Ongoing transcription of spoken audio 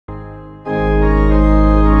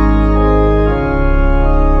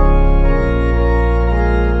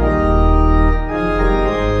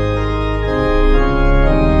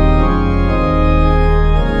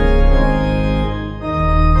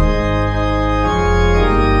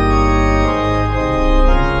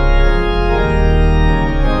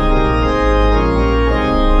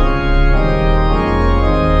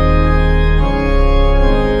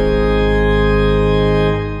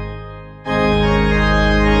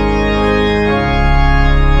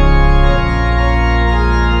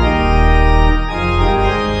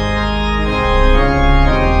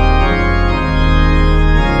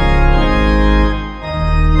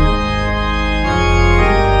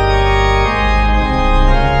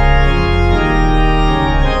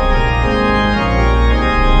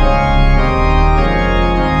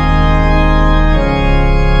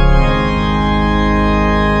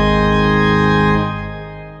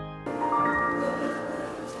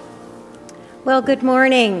Well, good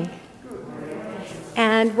morning,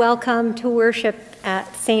 and welcome to worship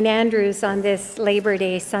at St. Andrew's on this Labor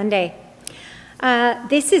Day Sunday.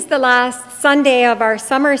 This is the last Sunday of our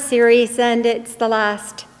summer series, and it's the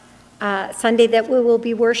last Sunday that we will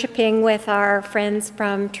be worshiping with our friends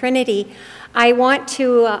from Trinity. I want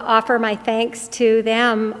to offer my thanks to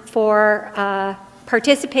them for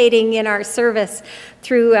participating in our service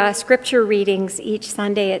through scripture readings each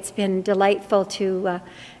Sunday. It's been delightful to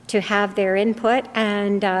have their input,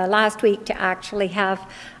 and last week to actually have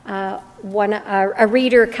a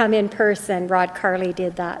reader come in person. Rod Carley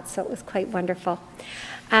did that, so it was quite wonderful.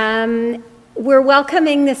 We're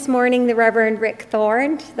welcoming this morning the Reverend Rick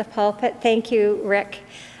Thorne to the pulpit. Thank you, Rick.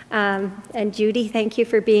 And Judy, thank you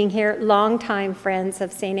for being here. Longtime friends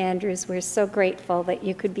of St. Andrew's. We're so grateful that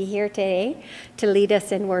you could be here today to lead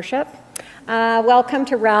us in worship. Welcome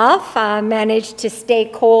to Ralph. Managed to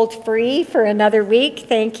stay cold-free for another week.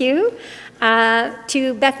 Thank you.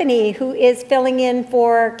 To Bethany, who is filling in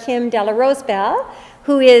for Kim Della Rosebell,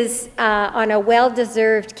 who is on a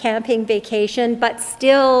well-deserved camping vacation, but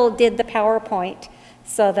still did the PowerPoint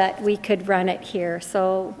so that we could run it here.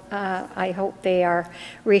 So I hope they are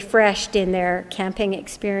refreshed in their camping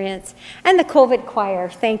experience. And the COVID choir,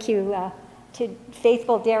 thank you to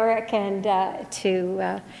faithful Derek and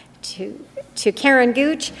to Karen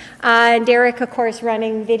Gooch. And Derek, of course,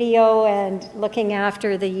 running video and looking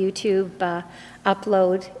after the YouTube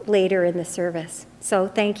upload later in the service. So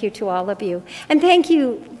thank you to all of you. And thank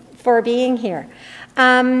you for being here.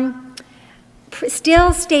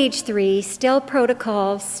 Still stage 3, still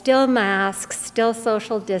protocols, still masks, still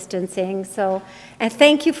social distancing. So, and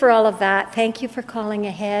thank you for all of that. Thank you for calling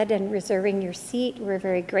ahead and reserving your seat. We're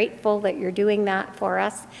very grateful that you're doing that for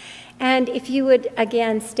us. And if you would,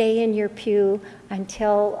 again, stay in your pew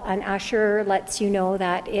until an usher lets you know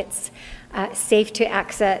that it's safe to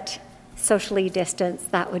exit, socially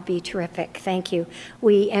distanced, that would be terrific. Thank you.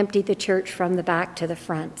 We emptied the church from the back to the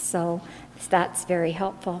front, so that's very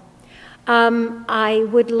helpful. I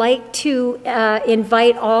would like to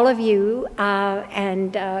invite all of you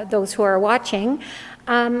and those who are watching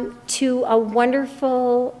to a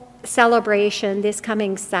wonderful celebration this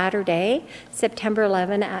coming Saturday, September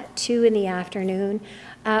 11 at 2 in the afternoon,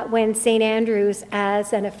 when St. Andrew's,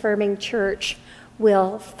 as an affirming church,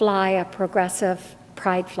 will fly a progressive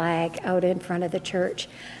pride flag out in front of the church.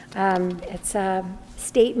 It's a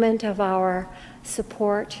statement of our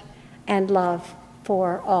support and love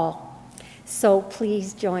for all. So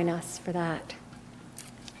please join us for that.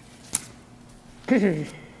 I'm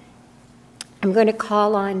going to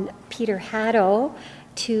call on Peter Haddo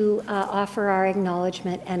to offer our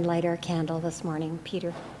acknowledgement and light our candle this morning.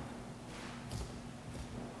 Peter.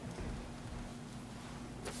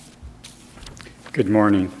 Good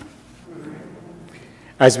morning.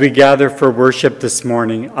 As we gather for worship this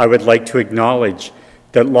morning, I would like to acknowledge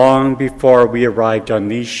that long before we arrived on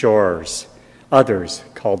these shores, others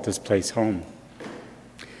called this place home.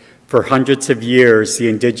 For hundreds of years, the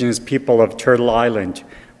indigenous people of Turtle Island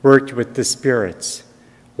worked with the spirits,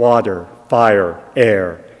 water, fire,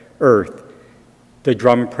 air, earth, the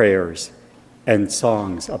drum prayers, and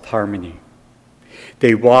songs of harmony.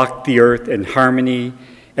 They walked the earth in harmony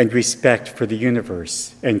and respect for the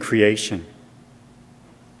universe and creation.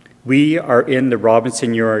 We are in the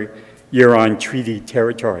Robinson-Huron Treaty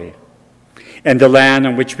Territory, and the land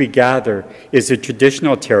on which we gather is the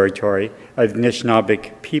traditional territory of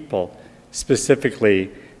Anishinaabeg people,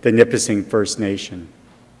 specifically the Nipissing First Nation.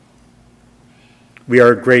 We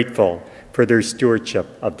are grateful for their stewardship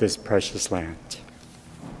of this precious land.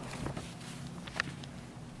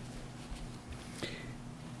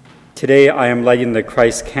 Today I am lighting the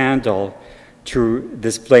Christ candle to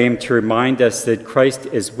this flame to remind us that Christ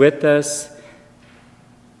is with us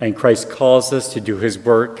and Christ calls us to do his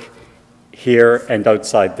work here and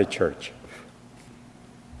outside the church.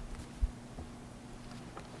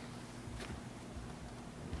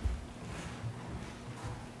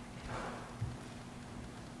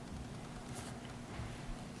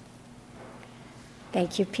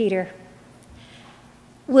 Thank you, Peter.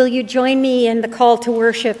 Will you join me in the call to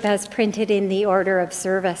worship as printed in the order of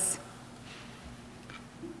service?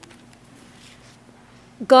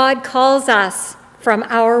 God calls us from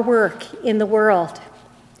our work in the world.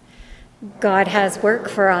 God has work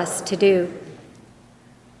for us to do.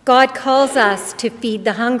 God calls us to feed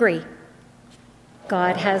the hungry.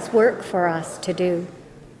 God has work for us to do.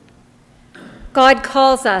 God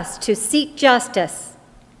calls us to seek justice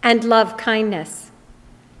and love kindness.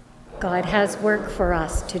 God has work for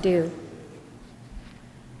us to do.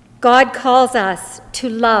 God calls us to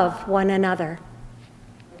love one another.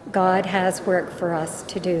 God has work for us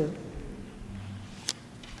to do.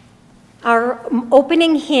 Our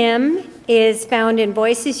opening hymn is found in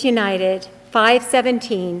Voices United,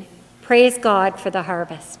 517, Praise God for the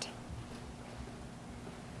Harvest.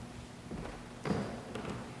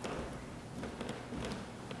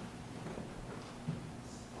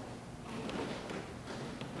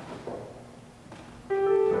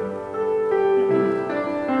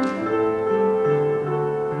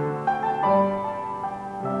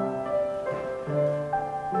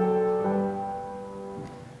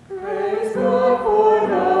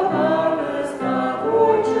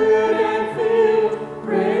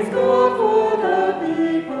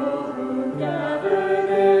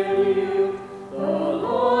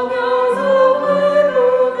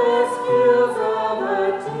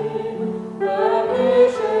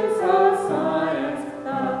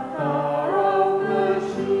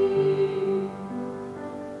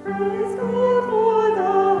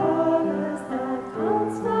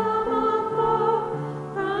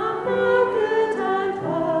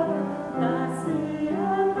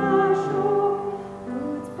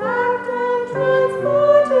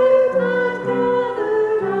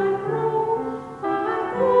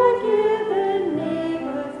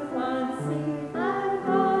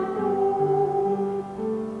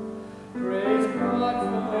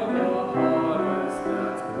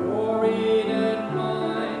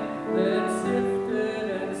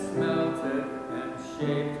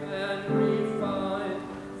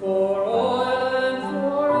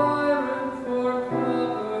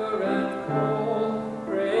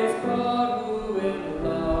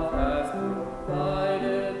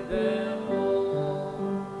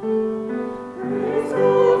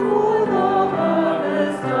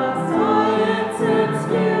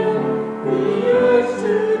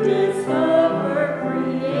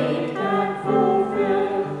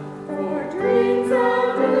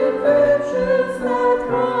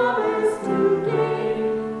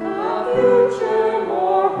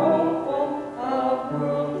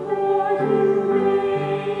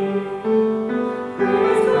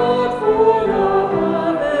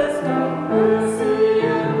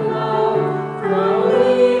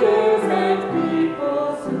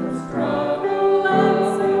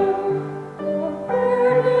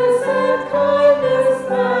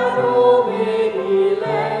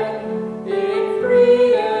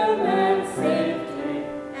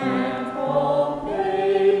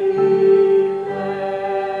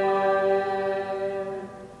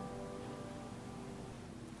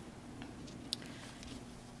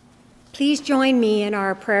 Please join me in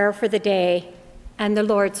our prayer for the day and the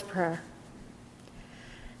Lord's Prayer.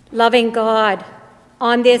 Loving God,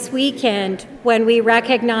 on this weekend, when we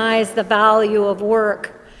recognize the value of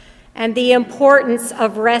work and the importance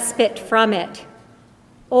of respite from it,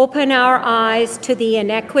 open our eyes to the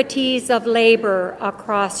inequities of labor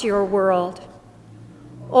across your world.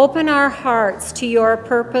 Open our hearts to your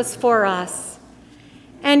purpose for us,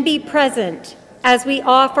 and be present as we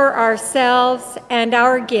offer ourselves and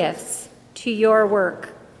our gifts to your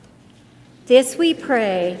work. This we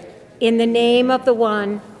pray in the name of the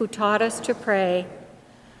one who taught us to pray,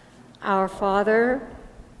 Our Father,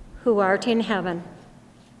 who art in heaven,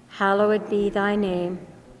 hallowed be thy name.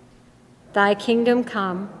 Thy kingdom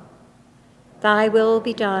come, thy will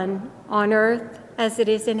be done on earth as it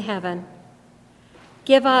is in heaven.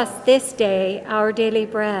 Give us this day our daily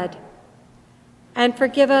bread, and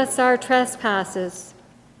forgive us our trespasses,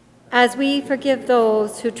 as we forgive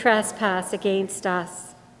those who trespass against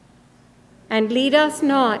us. And lead us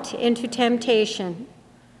not into temptation,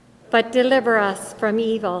 but deliver us from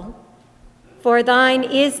evil. For thine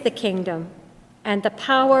is the kingdom, and the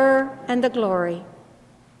power, and the glory,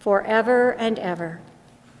 forever and ever.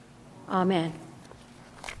 Amen.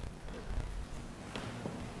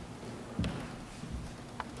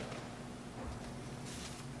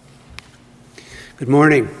 Good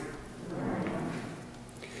morning.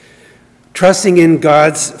 Trusting in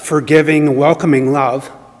God's forgiving, welcoming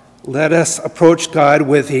love, let us approach God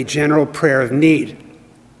with a general prayer of need,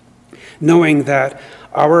 knowing that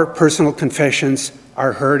our personal confessions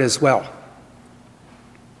are heard as well.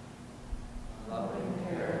 Loving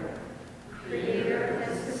Parent, Creator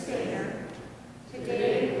and Sustainer,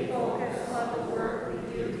 today we focus on the work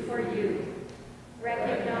we do for you,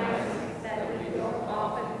 recognizing that we don't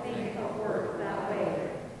often think of work that way.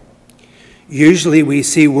 Usually we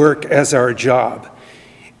see work as our job,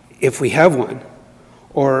 if we have one,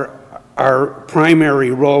 or our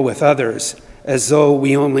primary role with others, as though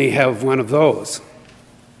we only have one of those.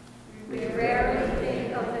 We rarely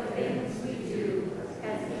think of the things we do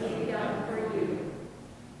as being done for you,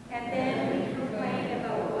 and then we complain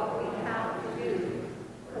about what we have to do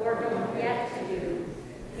or don't get to do,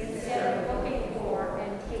 instead of looking for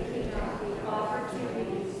and taking up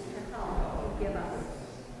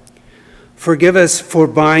Forgive us for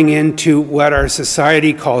buying into what our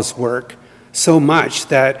society calls work so much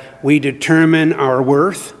that we determine our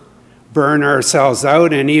worth, burn ourselves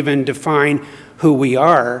out, and even define who we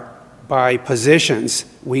are by positions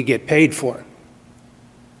we get paid for.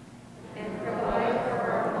 And provide for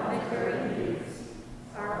our monetary needs,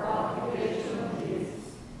 our occupational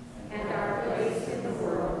needs, and our place in the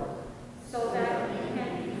world, so that we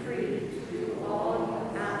can be free to do all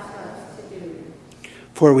you ask us to do.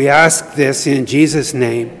 For we ask this in Jesus'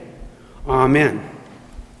 name. Amen.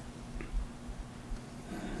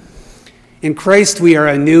 In Christ we are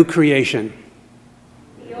a new creation.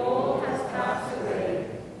 The old has passed away,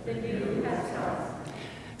 the new has come.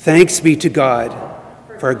 Thanks be to God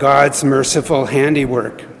for God's merciful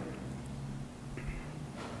handiwork.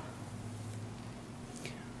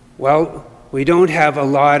 Well, we don't have a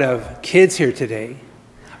lot of kids here today.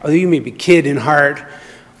 Although you may be kid in heart,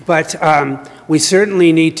 but we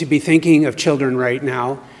certainly need to be thinking of children right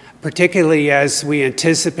now, particularly as we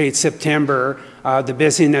anticipate September, the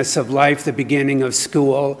busyness of life, the beginning of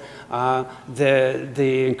school,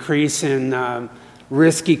 the increase in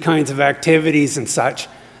risky kinds of activities and such.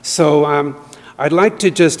 So I'd like to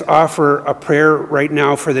just offer a prayer right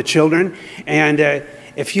now for the children. And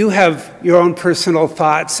if you have your own personal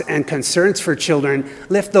thoughts and concerns for children,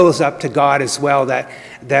 lift those up to God as well,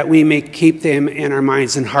 that we may keep them in our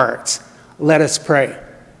minds and hearts. Let us pray.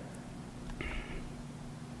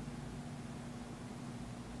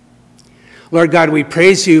 Lord God, we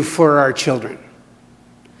praise you for our children,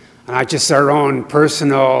 not just our own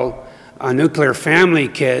personal nuclear family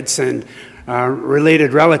kids and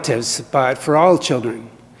related relatives, but for all children,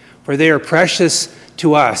 for they are precious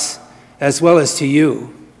to us as well as to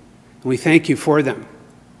you. We thank you for them.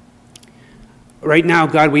 Right now,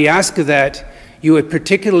 God, we ask that you would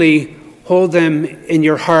particularly hold them in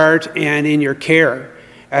your heart and in your care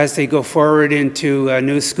as they go forward into a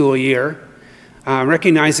new school year.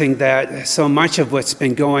 Recognizing that so much of what's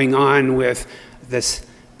been going on with this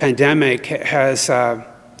pandemic has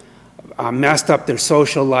messed up their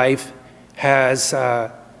social life, has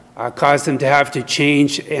caused them to have to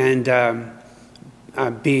change and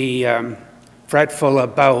be fretful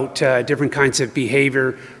about different kinds of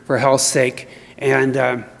behavior for health's sake.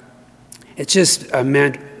 And it just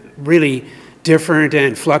meant really different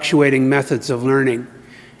and fluctuating methods of learning.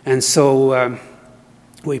 And so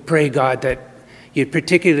we pray, God, that you'd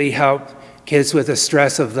particularly help kids with the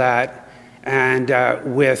stress of that and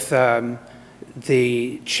with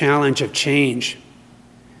the challenge of change.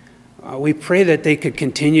 We pray that they could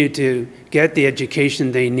continue to get the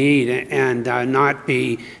education they need and not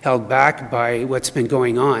be held back by what's been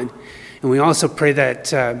going on. And we also pray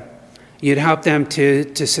that you'd help them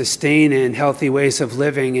to sustain in healthy ways of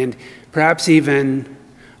living and perhaps even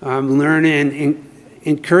learn and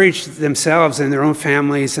encourage themselves and their own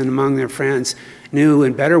families and among their friends new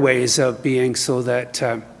and better ways of being, so that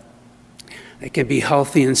they can be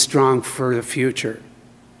healthy and strong for the future.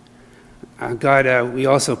 God, we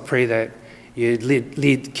also pray that you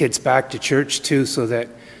lead kids back to church too, so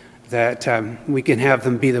that we can have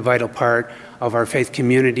them be the vital part of our faith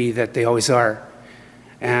community that they always are.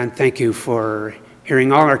 And thank you for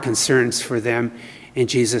hearing all our concerns for them. In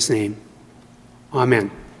Jesus' name,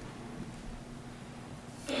 amen.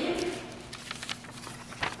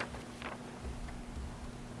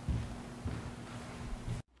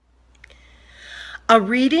 A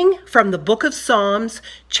reading from the book of Psalms,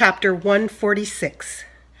 chapter 146.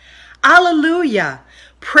 Alleluia!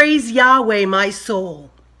 Praise Yahweh, my soul.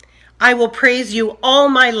 I will praise you all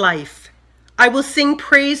my life. I will sing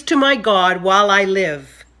praise to my God while I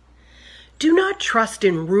live. Do not trust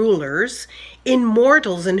in rulers, in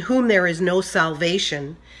mortals in whom there is no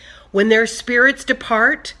salvation. When their spirits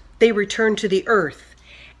depart, they return to the earth,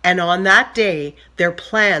 and on that day their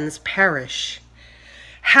plans perish.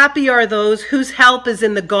 Happy are those whose help is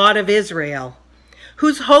in the God of Israel,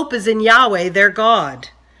 whose hope is in Yahweh their God,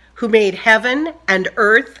 who made heaven and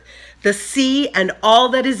earth, the sea and all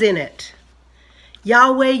that is in it.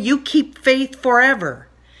 Yahweh, you keep faith forever.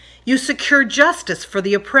 You secure justice for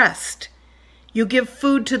the oppressed. You give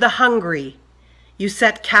food to the hungry. You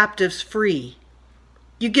set captives free.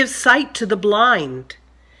 You give sight to the blind.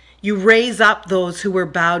 You raise up those who were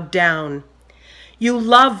bowed down. You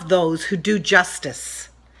love those who do justice.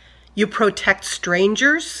 You protect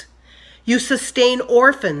strangers. You sustain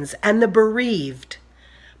orphans and the bereaved,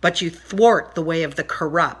 but you thwart the way of the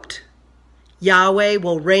corrupt. Yahweh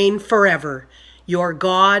will reign forever, your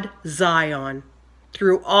God, Zion,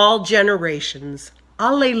 through all generations.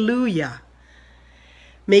 Alleluia.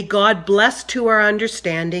 May God bless to our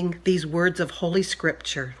understanding these words of Holy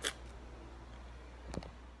Scripture.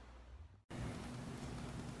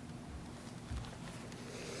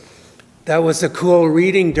 That was a cool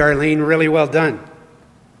reading, Darlene. Really well done.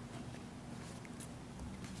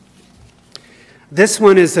 This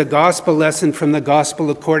one is a gospel lesson from the Gospel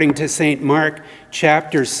according to St. Mark,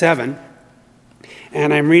 chapter 7.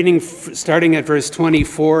 And I'm reading starting at verse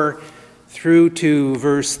 24 through to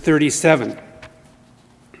verse 37.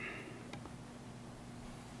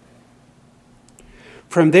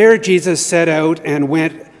 From there, Jesus set out and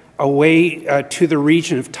went away to the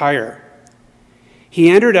region of Tyre. He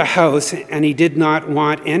entered a house, and he did not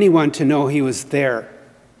want anyone to know he was there.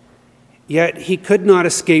 Yet he could not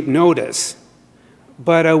escape notice.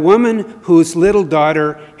 But a woman whose little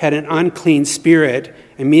daughter had an unclean spirit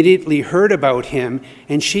immediately heard about him,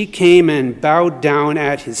 and she came and bowed down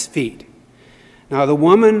at his feet. Now the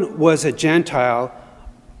woman was a Gentile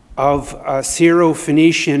of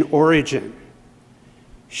Syro-Phoenician origin.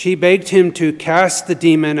 She begged him to cast the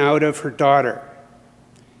demon out of her daughter.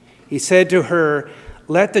 He said to her,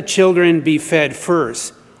 "Let the children be fed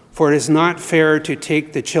first, for it is not fair to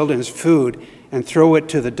take the children's food and throw it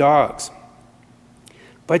to the dogs."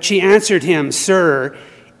 But she answered him, "Sir,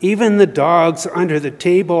 even the dogs under the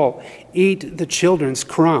table eat the children's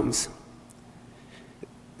crumbs."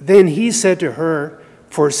 Then he said to her,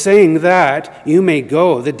 "For saying that, you may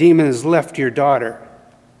go. The demon has left your daughter."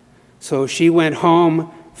 So she went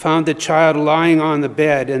home, found the child lying on the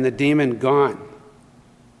bed, and the demon gone.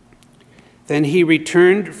 Then he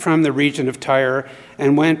returned from the region of Tyre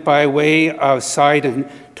and went by way of Sidon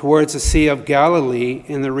towards the Sea of Galilee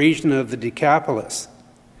in the region of the Decapolis.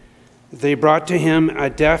 They brought to him a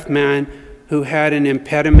deaf man who had an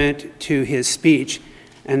impediment to his speech,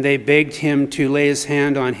 and they begged him to lay his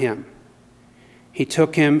hand on him. He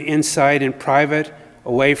took him inside in private,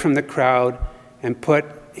 away from the crowd, and put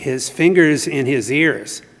his fingers in his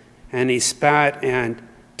ears, and he spat and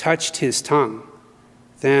touched his tongue.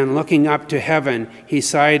 Then, looking up to heaven, he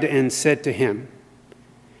sighed and said to him,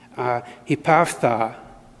 "Hepaphtha,"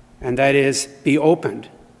 and that is, "be opened."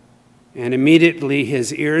 And immediately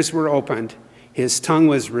his ears were opened, his tongue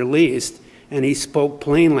was released, and he spoke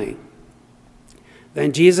plainly.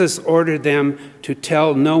 Then Jesus ordered them to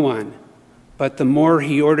tell no one, but the more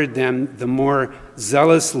he ordered them, the more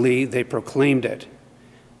zealously they proclaimed it.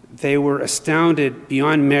 They were astounded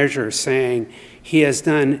beyond measure, saying, "He has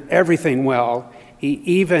done everything well. He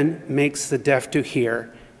even makes the deaf to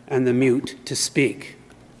hear and the mute to speak."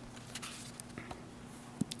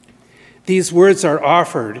 These words are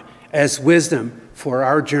offered as wisdom for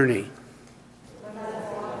our journey.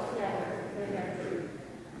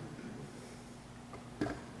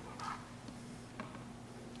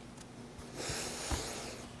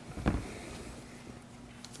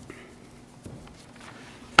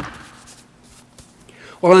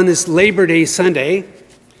 Well, on this Labor Day Sunday,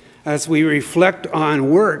 as we reflect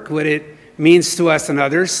on work, what it means to us and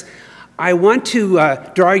others, I want to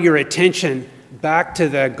draw your attention back to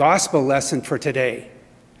the gospel lesson for today.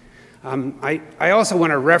 I also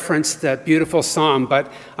want to reference that beautiful psalm,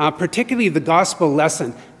 but particularly the gospel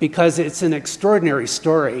lesson, because it's an extraordinary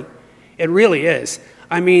story. It really is.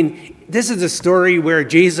 I mean, this is a story where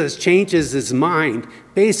Jesus changes his mind,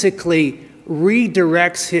 basically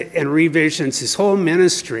redirects and revisions his whole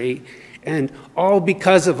ministry, and all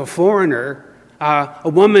because of a foreigner, a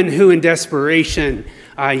woman who in desperation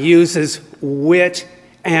uses wit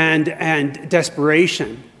and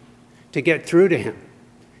desperation to get through to him.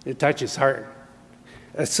 It touches heart.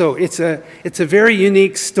 So it's a very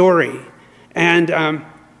unique story, and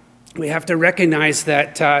we have to recognize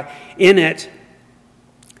that in it,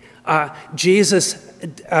 Jesus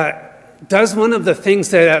does one of the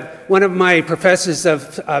things that one of my professors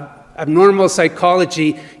of abnormal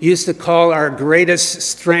psychology used to call our greatest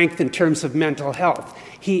strength in terms of mental health.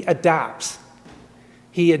 He adapts.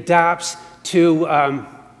 He adapts to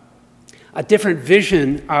a different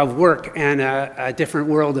vision of work and a different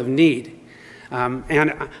world of need.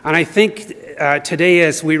 And I think today,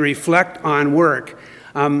 as we reflect on work,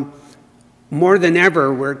 more than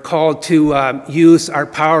ever, we're called to use our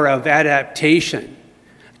power of adaptation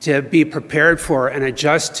to be prepared for and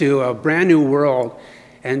adjust to a brand new world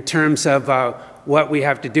in terms of what we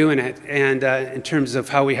have to do in it and in terms of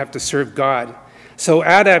how we have to serve God. So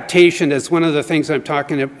adaptation is one of the things I'm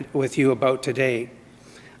talking with you about today.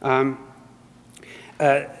 The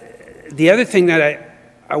other thing that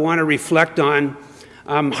I want to reflect on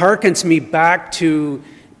harkens me back to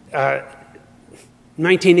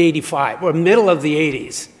 1985, or middle of the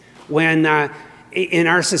 80s, when in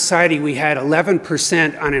our society we had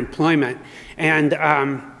 11% unemployment. And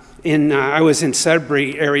I was in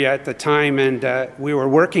Sudbury area at the time, and we were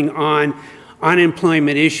working on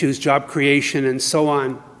unemployment issues, job creation, and so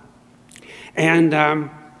on. And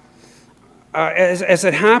as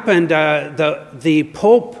it happened, the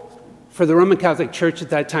Pope for the Roman Catholic Church at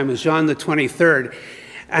that time was John the 23rd.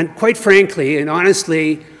 And quite frankly and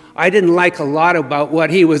honestly, I didn't like a lot about what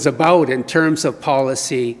he was about in terms of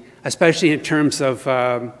policy, especially in terms of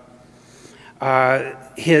the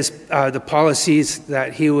policies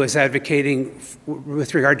that he was advocating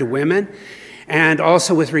with regard to women, and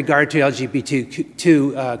also with regard to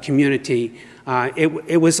LGBTQ community.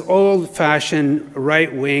 It was old-fashioned,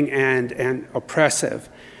 right-wing, and oppressive.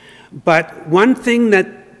 But one thing that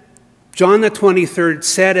John the 23rd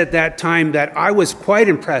said at that time that I was quite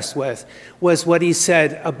impressed with was what he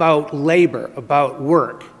said about labor, about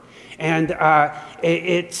work. And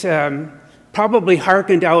it probably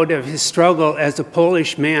hearkened out of his struggle as a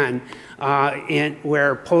Polish man,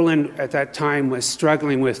 where Poland at that time was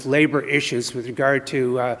struggling with labor issues with regard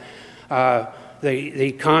to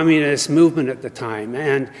the communist movement at the time.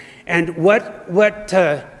 And what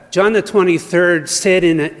John the 23rd said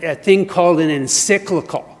in a thing called an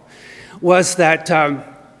encyclical was that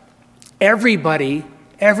everybody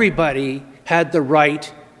had the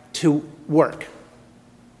right to work.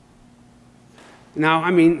 Now,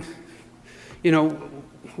 I mean, you know,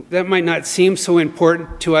 that might not seem so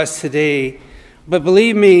important to us today, but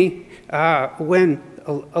believe me, when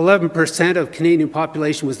 11% of Canadian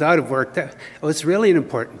population was out of work, that was really an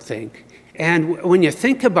important thing. And when you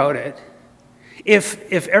think about it,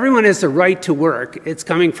 if everyone has the right to work, it's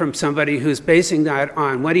coming from somebody who's basing that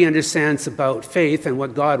on what he understands about faith and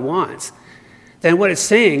what God wants, then what it's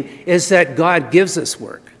saying is that God gives us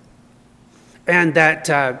work. And that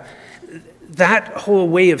that whole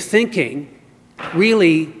way of thinking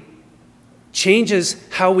really changes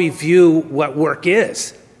how we view what work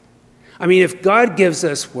is. I mean, if God gives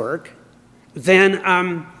us work,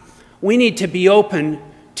 then we need to be open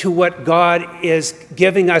to what God is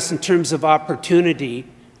giving us in terms of opportunity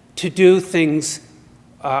to do things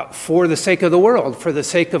for the sake of the world, for the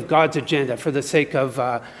sake of God's agenda, for the sake of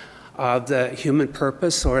the human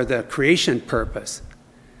purpose or the creation purpose.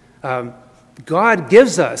 God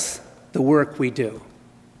gives us the work we do.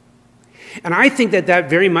 And I think that that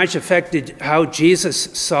very much affected how Jesus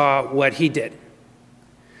saw what he did.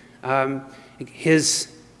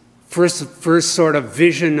 His first sort of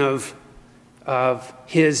vision of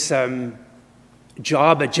his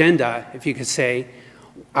job agenda, if you could say,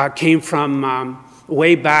 came from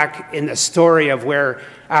way back in the story of where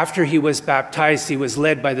after he was baptized, he was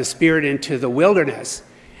led by the Spirit into the wilderness.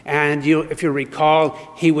 And if you recall,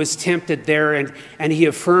 he was tempted there and he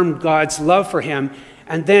affirmed God's love for him.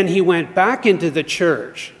 And then he went back into the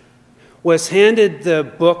church, was handed the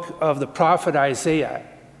book of the prophet Isaiah.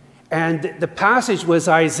 And the passage was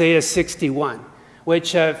Isaiah 61,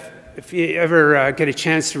 which if you ever get a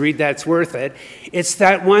chance to read that, it's worth it. It's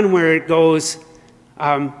that one where it goes,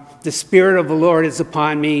 the Spirit of the Lord is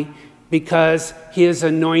upon me because he has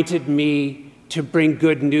anointed me to bring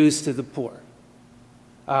good news to the poor,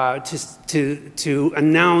 to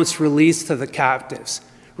announce release to the captives,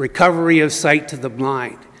 recovery of sight to the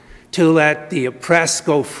blind, to let the oppressed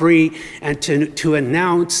go free, and to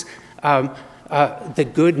announce the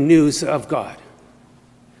good news of God.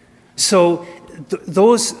 So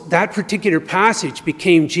that particular passage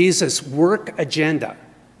became Jesus' work agenda.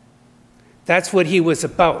 That's what he was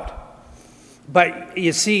about. But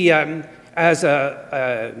you see, as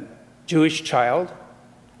a Jewish child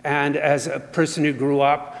and as a person who grew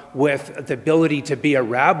up with the ability to be a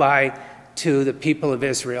rabbi to the people of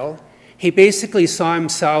Israel, he basically saw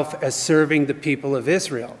himself as serving the people of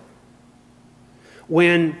Israel.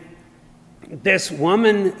 When this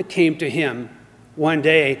woman came to him one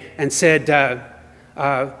day and said,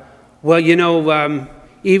 well, you know,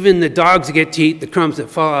 even the dogs get to eat the crumbs that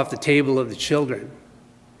fall off the table of the children.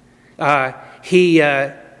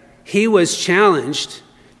 He was challenged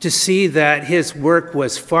to see that his work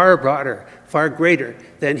was far broader, far greater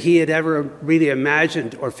than he had ever really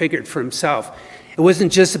imagined or figured for himself. It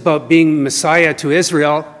wasn't just about being Messiah to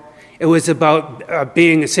Israel. It was about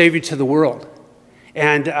being a Savior to the world.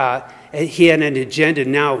 And he had an agenda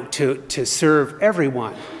now to serve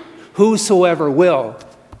everyone. Whosoever will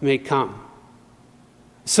may come.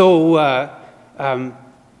 So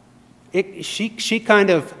she kind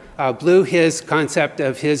of blew his concept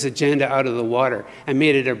of his agenda out of the water and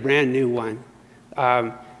made it a brand new one.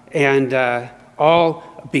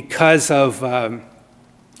 All because of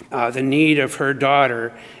the need of her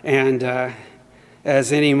daughter. And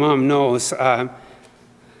as any mom knows,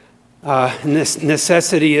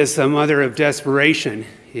 necessity is the mother of desperation.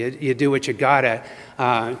 You do what you gotta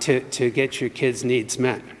to get your kids' needs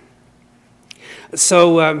met.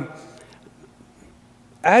 So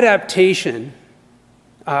adaptation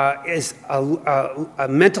is a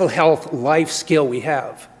mental health life skill we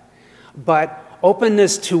have. But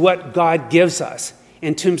openness to what God gives us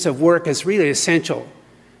in terms of work is really essential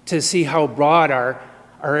to see how broad our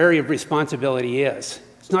area of responsibility is.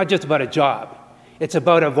 It's not just about a job. It's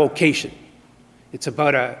about a vocation. It's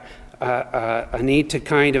about a need to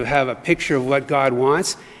kind of have a picture of what God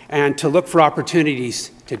wants and to look for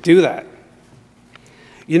opportunities to do that.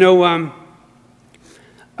 You know,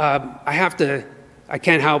 I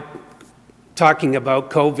can't help talking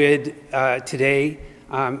about COVID today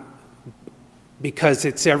because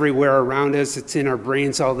it's everywhere around us. It's in our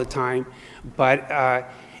brains all the time. But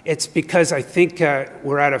it's because I think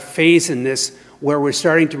we're at a phase in this where we're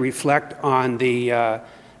starting to reflect on the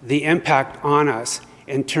impact on us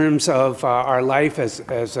in terms of our life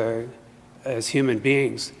as human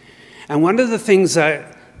beings. And one of the things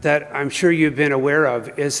that I'm sure you've been aware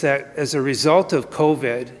of is that as a result of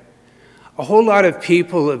COVID, a whole lot of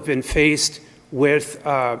people have been faced with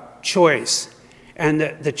choice. And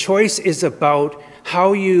the choice is about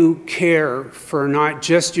how you care for not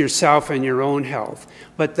just yourself and your own health,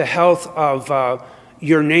 but the health of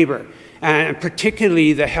your neighbor, and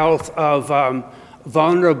particularly the health of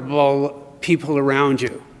vulnerable people around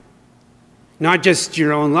you. Not just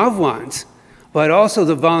your own loved ones, but also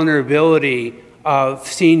the vulnerability of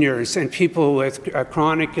seniors and people with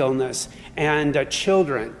chronic illness and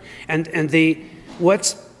children. And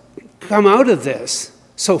what's come out of this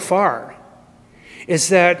so far is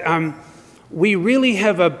that we really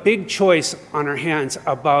have a big choice on our hands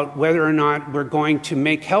about whether or not we're going to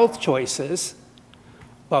make health choices,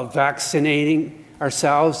 about vaccinating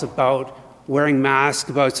ourselves, about wearing masks,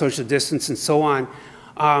 about social distance, and so on,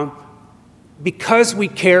 because we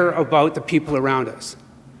care about the people around us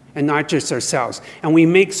and not just ourselves. And we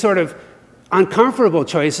make sort of uncomfortable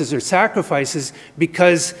choices or sacrifices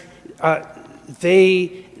because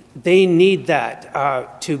they need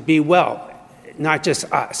that to be well, not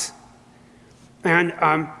just us. And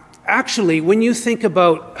actually, when you think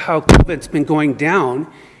about how COVID's been going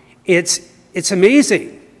down, it's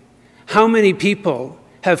amazing how many people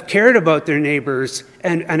have cared about their neighbors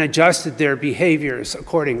and adjusted their behaviors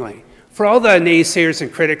accordingly. For all the naysayers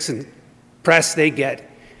and critics and press they get,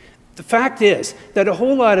 the fact is that a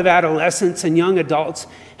whole lot of adolescents and young adults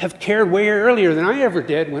have cared way earlier than I ever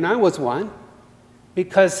did when I was one,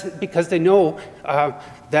 because they know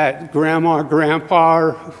that grandma, grandpa,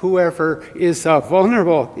 or whoever is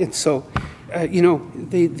vulnerable. And so, you know,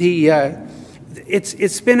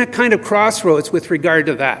 it's been a kind of crossroads with regard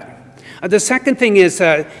to that. The second thing is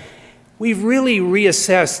we've really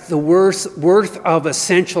reassessed the worth of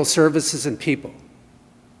essential services and people,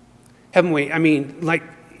 haven't we? I mean, like,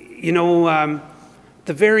 you know,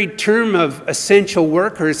 the very term of essential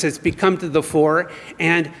workers has become to the fore,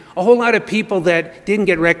 and a whole lot of people that didn't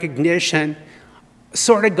get recognition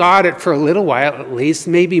sort of got it for a little while at least,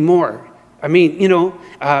 maybe more. I mean, you know,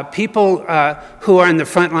 people who are on the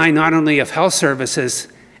front line not only of health services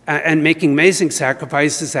and making amazing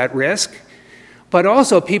sacrifices at risk, but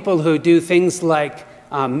also people who do things like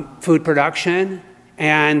food production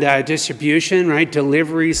and distribution, right,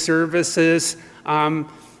 delivery services,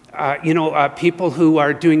 you know, people who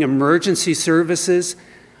are doing emergency services.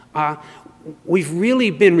 We've really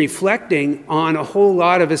been reflecting on a whole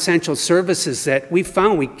lot of essential services that we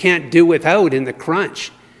found we can't do without in the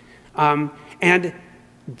crunch. And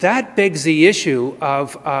that begs the issue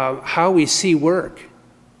of how we see work,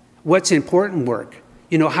 what's important work,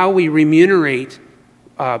 you know, how we remunerate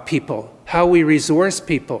people, how we resource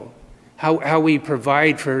people, how we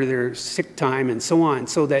provide for their sick time and so on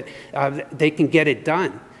so that they can get it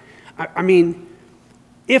done. I mean,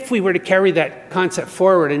 if we were to carry that concept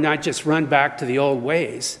forward and not just run back to the old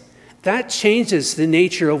ways, that changes the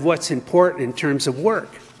nature of what's important in terms of work,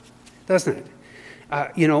 doesn't it?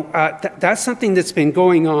 You know, that's something that's been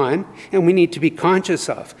going on and we need to be conscious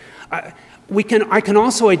of. I can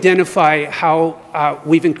also identify how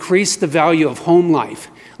we've increased the value of home life.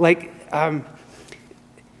 Like,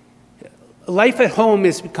 life at home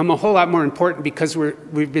has become a whole lot more important because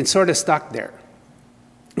we've been sort of stuck there.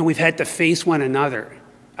 And we've had to face one another.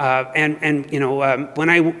 And you know, when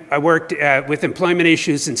I worked with employment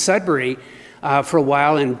issues in Sudbury for a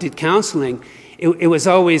while and did counseling, it was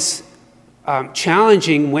always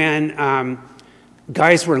challenging when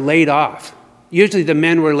guys were laid off. Usually the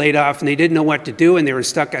men were laid off and they didn't know what to do and they were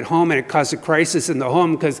stuck at home, and it caused a crisis in the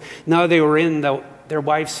home because now they were in their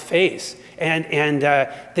wife's face. And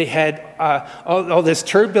they had all this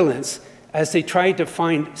turbulence as they tried to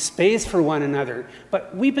find space for one another.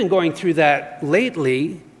 But we've been going through that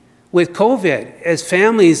lately with COVID, as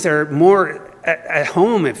families are more at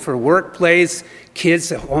home and for workplace,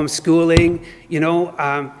 kids homeschooling,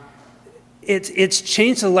 it's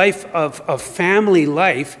changed the life of family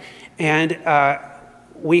life, and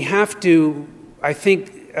we have to, I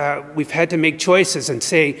think, we've had to make choices and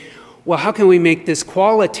say, well, how can we make this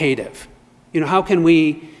qualitative? How can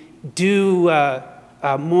we do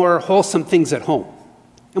more wholesome things at home?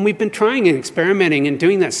 And we've been trying and experimenting and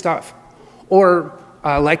doing that stuff. Or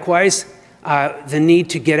likewise, the need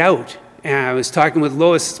to get out. And I was talking with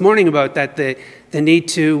Lois this morning about that, the need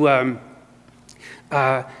to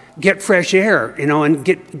get fresh air, and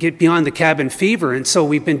get beyond the cabin fever. And so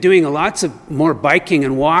we've been doing lots of more biking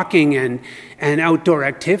and walking and outdoor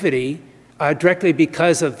activity directly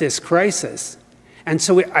because of this crisis. And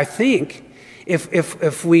so I think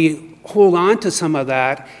if we hold on to some of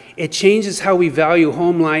that, it changes how we value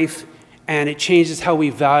home life, and it changes how we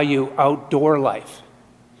value outdoor life.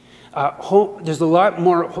 There's a lot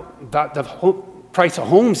more, the price of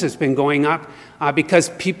homes has been going up because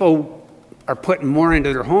people are putting more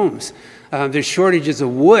into their homes. There's shortages of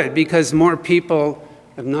wood because more people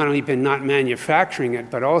have not only been not manufacturing it,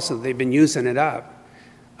 but also they've been using it up.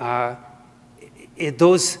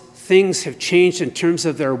 Those things have changed in terms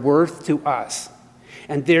of their worth to us,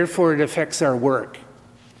 and therefore it affects our work.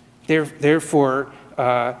 Therefore,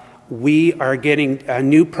 we are getting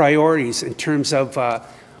new priorities in terms of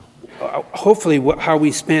hopefully how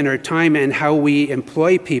we spend our time and how we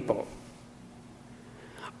employ people.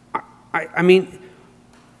 I mean,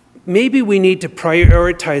 maybe we need to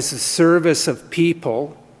prioritize the service of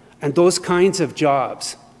people and those kinds of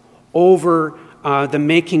jobs over the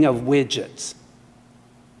making of widgets,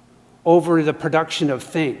 over the production of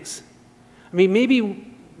things. I mean,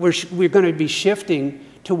 maybe we're going to be shifting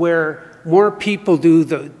to where more people do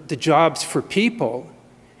the jobs for people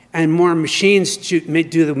and more machines do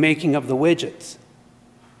the making of the widgets.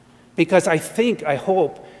 Because I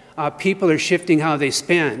hope people are shifting how they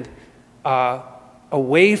spend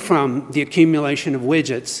away from the accumulation of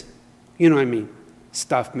widgets,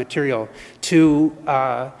 stuff, material, to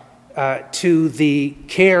the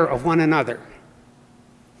care of one another.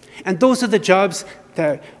 And those are the jobs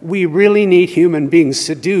that we really need human beings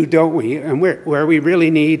to do, don't we? And where we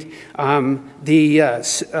really need the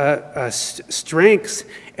strengths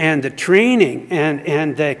and the training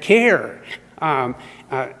and the care.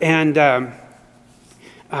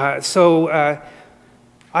 So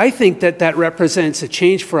I think that represents a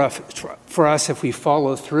change for us if we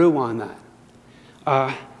follow through on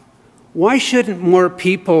that. Why shouldn't more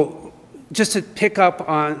people, just to pick up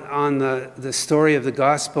on the story of the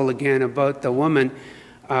gospel again about the woman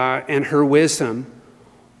and her wisdom,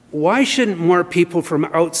 why shouldn't more people from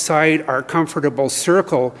outside our comfortable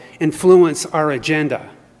circle influence our agenda?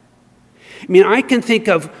 I mean, I can think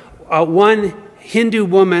of one Hindu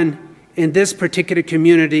woman in this particular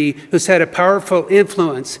community who's had a powerful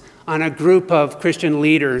influence on a group of Christian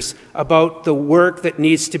leaders about the work that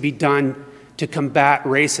needs to be done to combat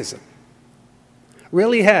racism.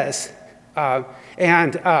 Really has.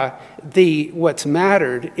 What's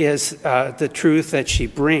mattered is the truth that she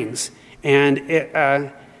brings.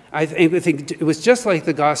 And I think it was just like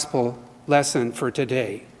the gospel lesson for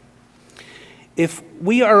today. If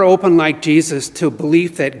we are open like Jesus to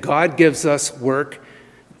belief that God gives us work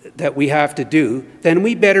that we have to do, then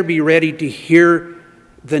we better be ready to hear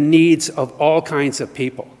the needs of all kinds of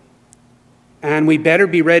people. And we better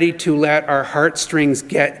be ready to let our heartstrings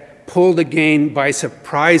get pulled again by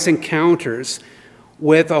surprise encounters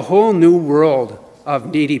with a whole new world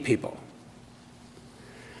of needy people.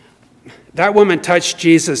 That woman touched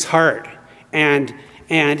Jesus' heart, and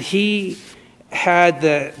he had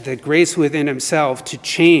the grace within himself to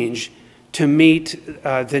change to meet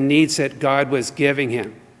the needs that God was giving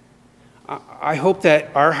him. I hope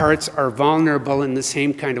that our hearts are vulnerable in the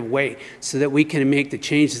same kind of way so that we can make the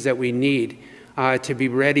changes that we need to be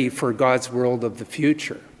ready for God's world of the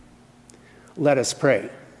future. Let us pray.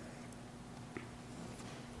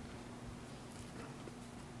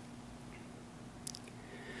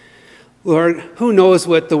 Lord, who knows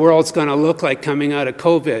what the world's going to look like coming out of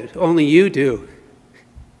COVID? Only you do.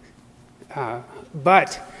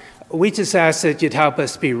 But we just ask that you'd help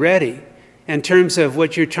us be ready in terms of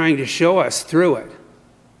what you're trying to show us through it.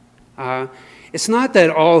 It's not that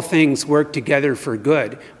all things work together for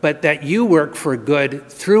good, but that you work for good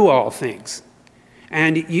through all things.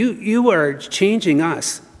 And you are changing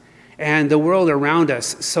us and the world around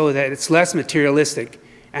us so that it's less materialistic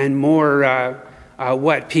and more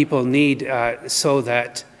what people need so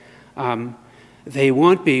that they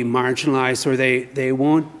won't be marginalized or they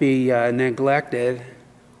won't be neglected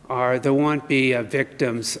there won't be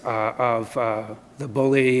victims of the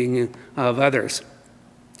bullying of others.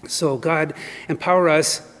 So God, empower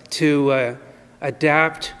us to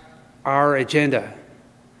adapt our agenda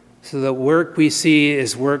so the work we see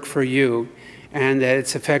is work for you and that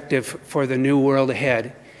it's effective for the new world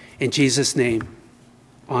ahead. In Jesus' name,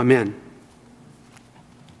 amen.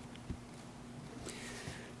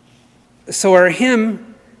 So our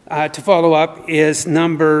hymn to follow up is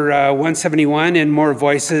number 171 in more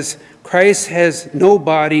voices. Christ has no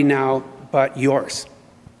body now but yours.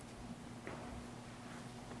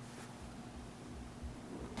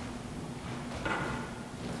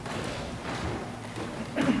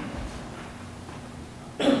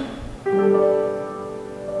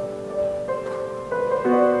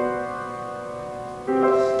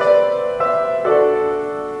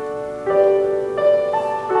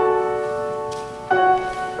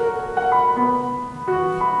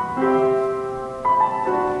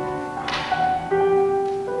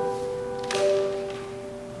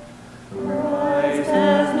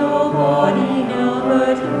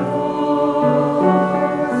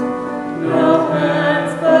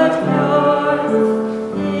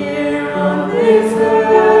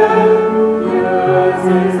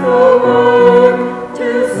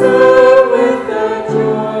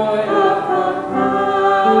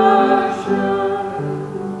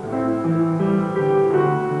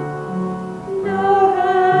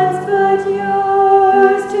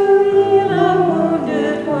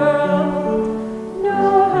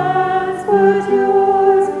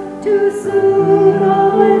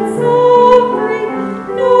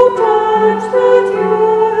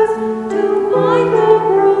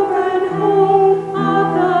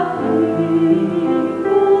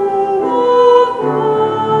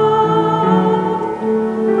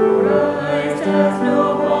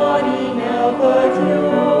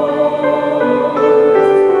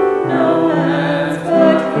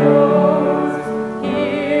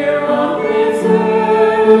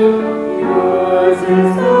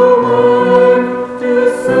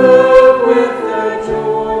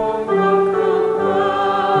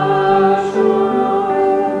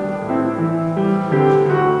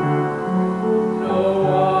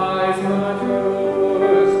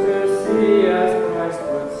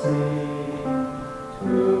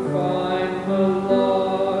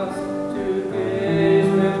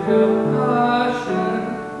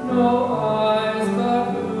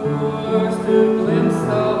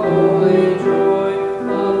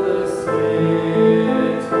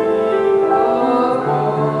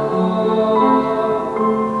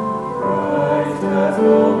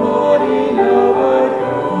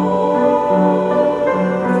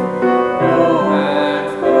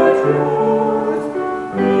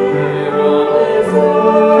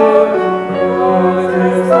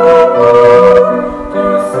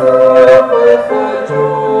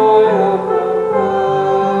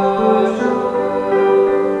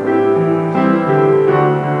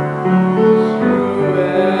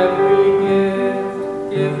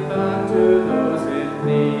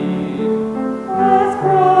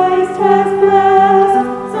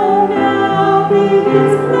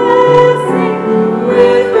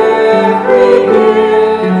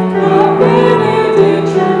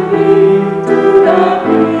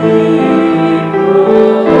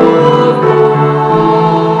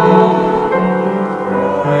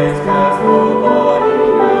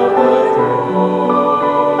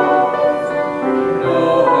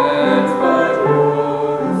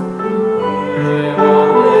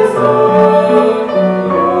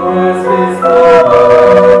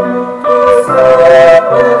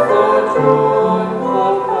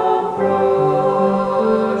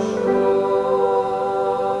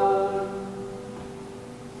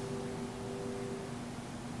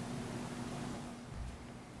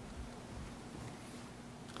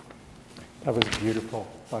 That was beautiful,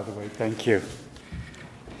 by the way. Thank you.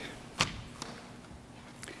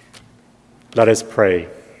 Let us pray.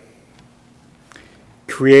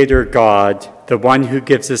 Creator God, the one who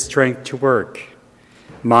gives us strength to work,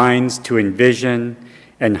 minds to envision,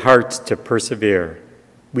 and hearts to persevere,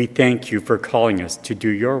 we thank you for calling us to do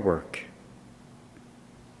your work.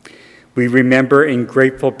 We remember in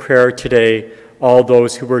grateful prayer today all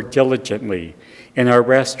those who work diligently in our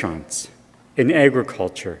restaurants, in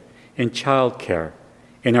agriculture, in childcare,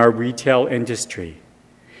 in our retail industry.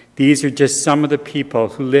 These are just some of the people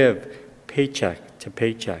who live paycheck to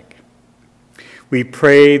paycheck. We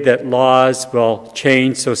pray that laws will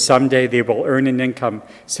change so someday they will earn an income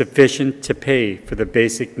sufficient to pay for the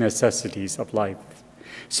basic necessities of life,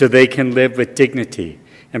 so they can live with dignity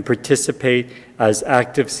and participate as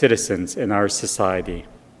active citizens in our society.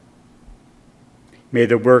 May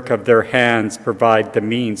the work of their hands provide the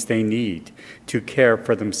means they need to care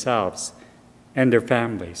for themselves and their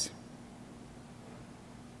families.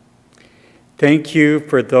 Thank you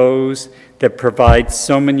for those that provide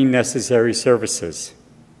so many necessary services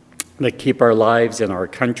that keep our lives and our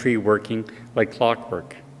country working like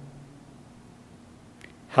clockwork.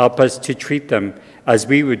 Help us to treat them as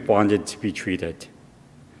we would want it to be treated.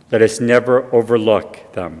 Let us never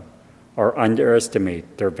overlook them or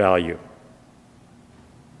underestimate their value.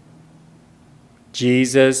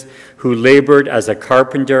 Jesus, who labored as a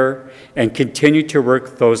carpenter and continued to work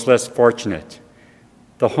with those less fortunate,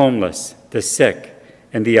 the homeless, the sick,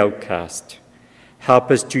 and the outcast,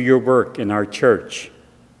 help us do your work in our church,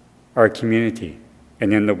 our community,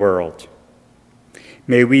 and in the world.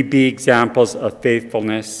 May we be examples of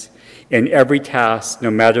faithfulness in every task,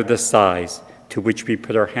 no matter the size, to which we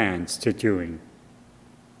put our hands to doing.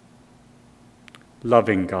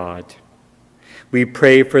 Loving God, we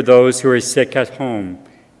pray for those who are sick at home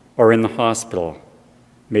or in the hospital.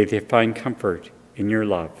 May they find comfort in your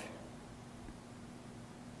love.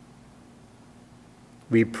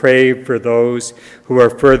 We pray for those who are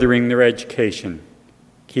furthering their education.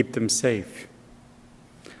 Keep them safe.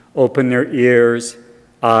 Open their ears,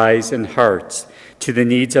 eyes, and hearts to the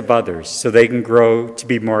needs of others so they can grow to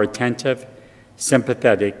be more attentive,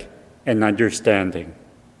 sympathetic, and understanding.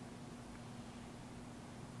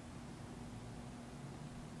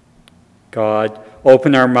 God,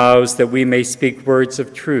 open our mouths that we may speak words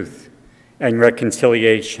of truth and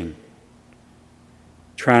reconciliation.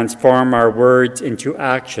 Transform our words into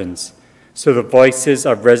actions so the voices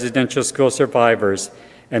of residential school survivors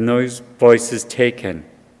and those voices taken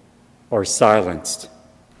or silenced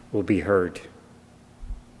will be heard.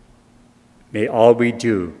 May all we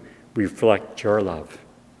do reflect your love.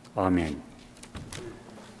 Amen.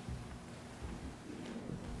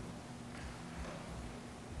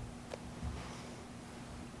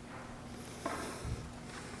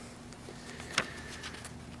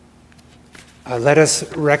 Let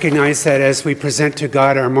us recognize that as we present to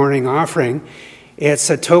God our morning offering, it's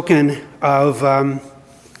a token of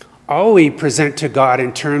all we present to God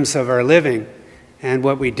in terms of our living and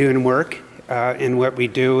what we do in work and what we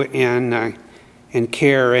do in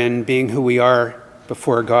care and being who we are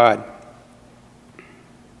before God.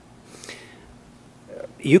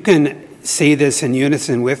 You can say this in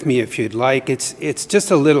unison with me if you'd like. It's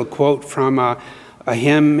just a little quote from a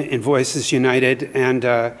hymn in Voices United,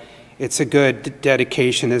 and it's a good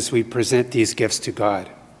dedication as we present these gifts to God.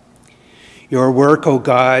 Your work, O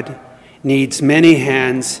God, needs many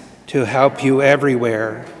hands to help you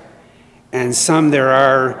everywhere, and some there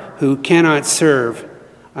are who cannot serve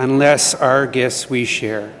unless our gifts we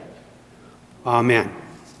share. Amen.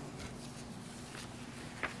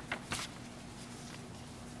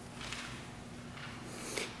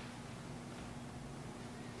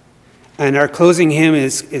 And our closing hymn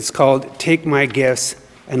is called Take My Gifts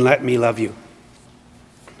and Let Me Love You.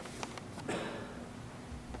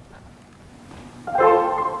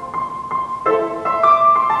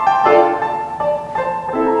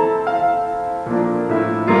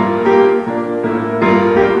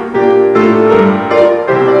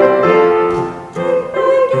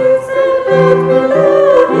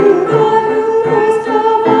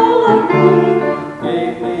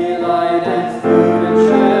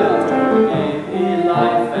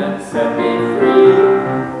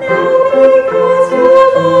 Now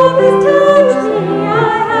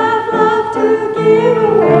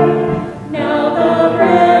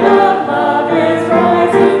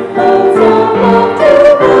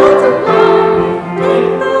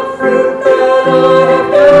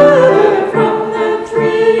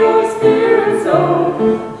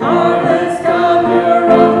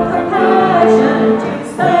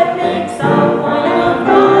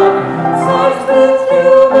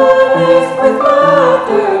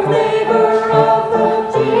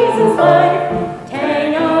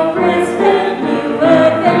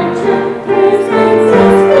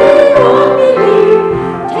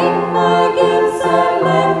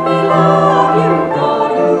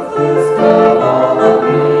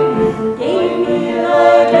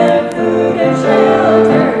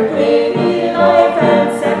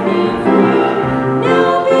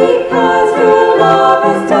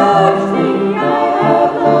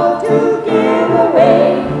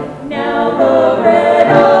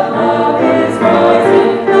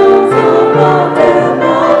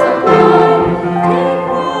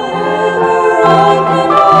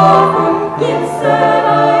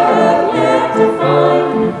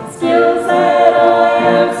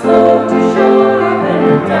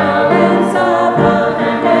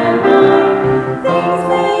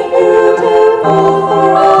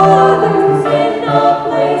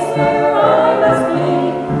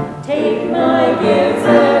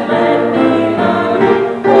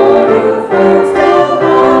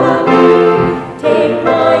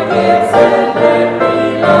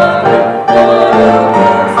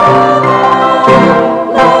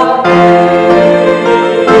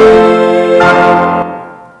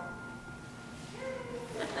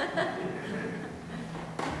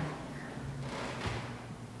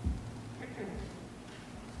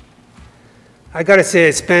I got to say,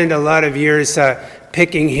 I spent a lot of years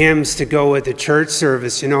picking hymns to go with the church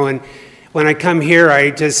service, and when I come here, I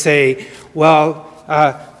just say, well,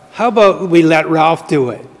 how about we let Ralph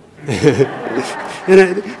do it?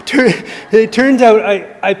 And it turns out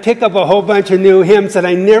I pick up a whole bunch of new hymns that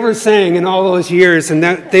I never sang in all those years, and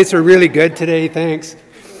these are really good today. Thanks.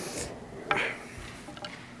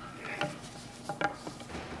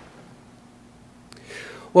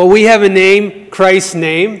 Well, we have a name, Christ's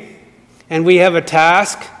name, and we have a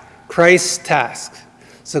task, Christ's task.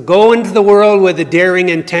 So go into the world with a daring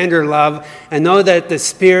and tender love, and know that the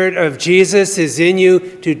Spirit of Jesus is in you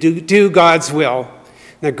to do God's will.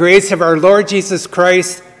 The grace of our Lord Jesus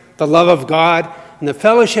Christ, the love of God, and the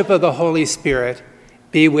fellowship of the Holy Spirit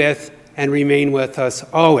be with and remain with us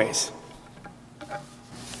always.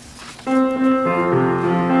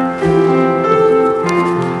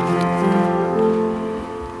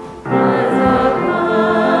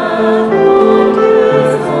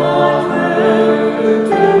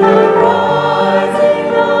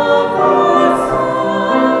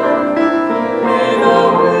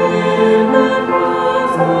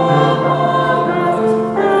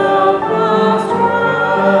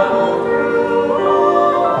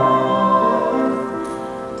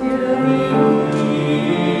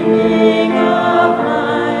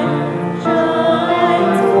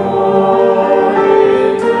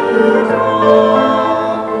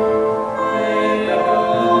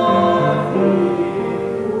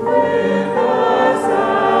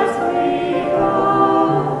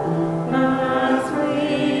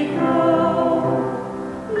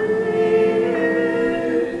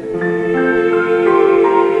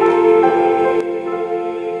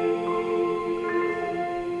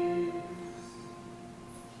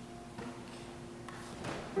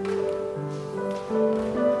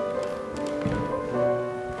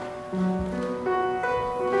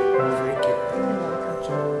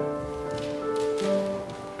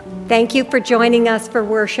 Thank you for joining us for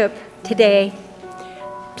worship today.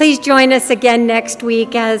 Please join us again next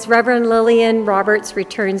week as Reverend Lillian Roberts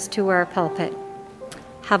returns to our pulpit.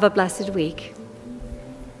 Have a blessed week.